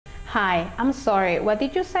Hi, I'm sorry, what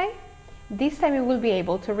did you say? This time you will be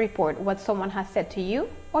able to report what someone has said to you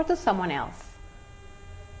or to someone else.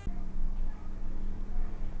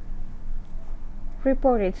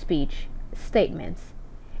 Reported speech. Statements.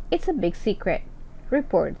 It's a big secret.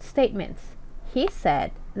 Report statements. He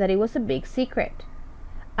said that it was a big secret.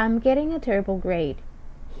 I'm getting a terrible grade.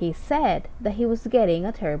 He said that he was getting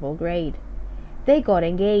a terrible grade. They got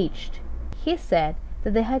engaged. He said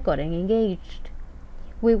that they had gotten engaged.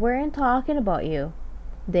 We weren't talking about you.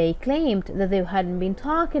 They claimed that they hadn't been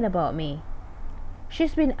talking about me.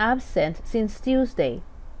 She's been absent since Tuesday.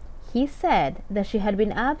 He said that she had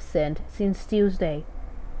been absent since Tuesday.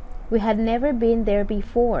 We had never been there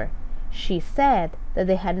before. She said that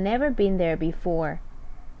they had never been there before.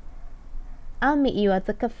 I'll meet you at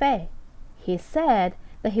the cafe. He said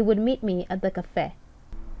that he would meet me at the cafe.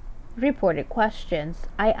 Reported questions.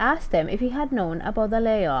 I asked them if he had known about the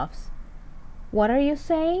layoffs. What are you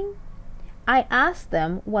saying? I asked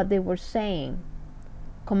them what they were saying.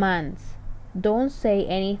 Commands. Don't say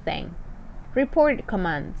anything. Reported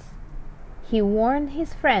commands. He warned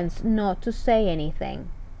his friends not to say anything.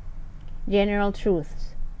 General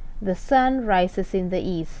truths. The sun rises in the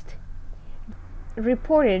east.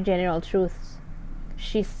 Reported general truths.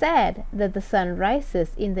 She said that the sun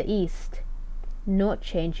rises in the east. No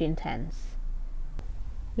change in tense.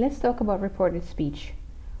 Let's talk about reported speech.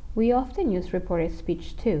 We often use reported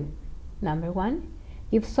speech too. Number 1,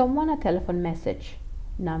 give someone a telephone message.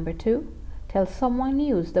 Number 2, tell someone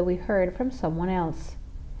news that we heard from someone else.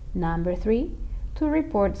 Number 3, to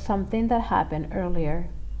report something that happened earlier.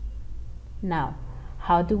 Now,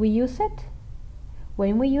 how do we use it?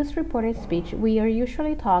 When we use reported speech, we are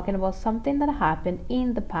usually talking about something that happened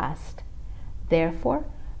in the past. Therefore,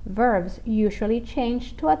 verbs usually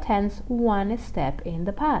change to a tense one step in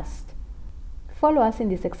the past. Follow us in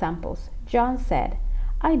these examples. John said,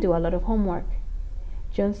 I do a lot of homework.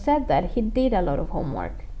 John said that he did a lot of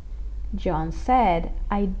homework. John said,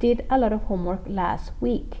 I did a lot of homework last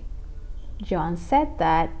week. John said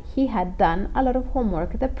that he had done a lot of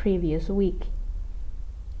homework the previous week.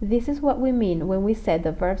 This is what we mean when we said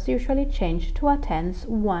the verbs usually change to a tense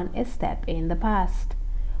one step in the past.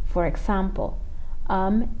 For example,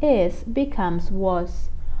 is becomes was,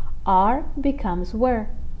 are becomes were,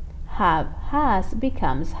 have, has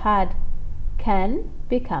becomes had, can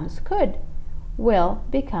becomes could, will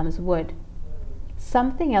becomes would.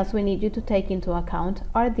 Something else we need you to take into account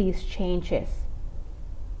are these changes.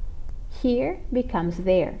 Here becomes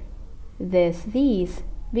there. This, these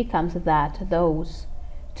becomes that, those.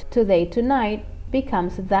 Today, tonight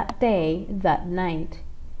becomes that day, that night.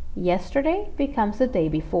 Yesterday becomes the day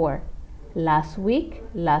before. Last week,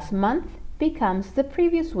 last month becomes the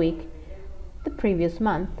previous week, the previous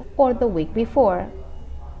month, or the week before,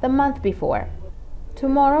 the month before.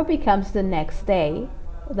 Tomorrow becomes the next day,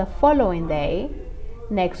 the following day.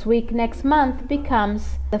 Next week, next month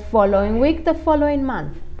becomes the following week, the following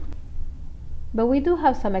month. But we do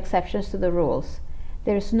have some exceptions to the rules.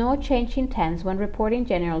 There is no change in tense when reporting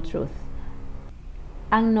general truth,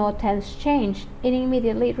 and no tense change in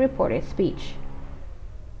immediately reported speech.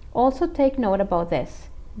 Also take note about this.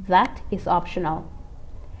 That is optional.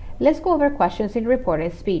 Let's go over questions in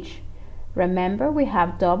reported speech. Remember, we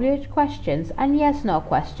have WH questions and yes/no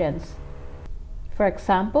questions. For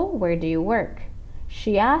example, where do you work?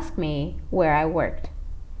 She asked me where I worked.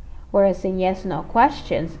 Whereas in yes/no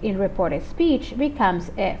questions in reported speech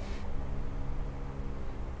becomes if.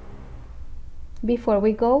 Before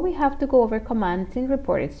we go, we have to go over commands in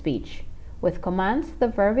reported speech. With commands, the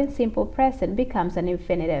verb in simple present becomes an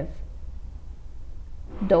infinitive.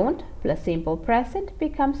 Don't plus simple present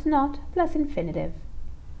becomes not plus infinitive.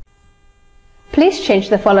 Please change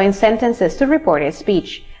the following sentences to reported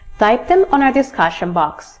speech. Type them on our discussion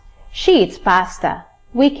box. She eats pasta.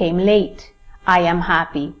 We came late. I am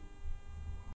happy.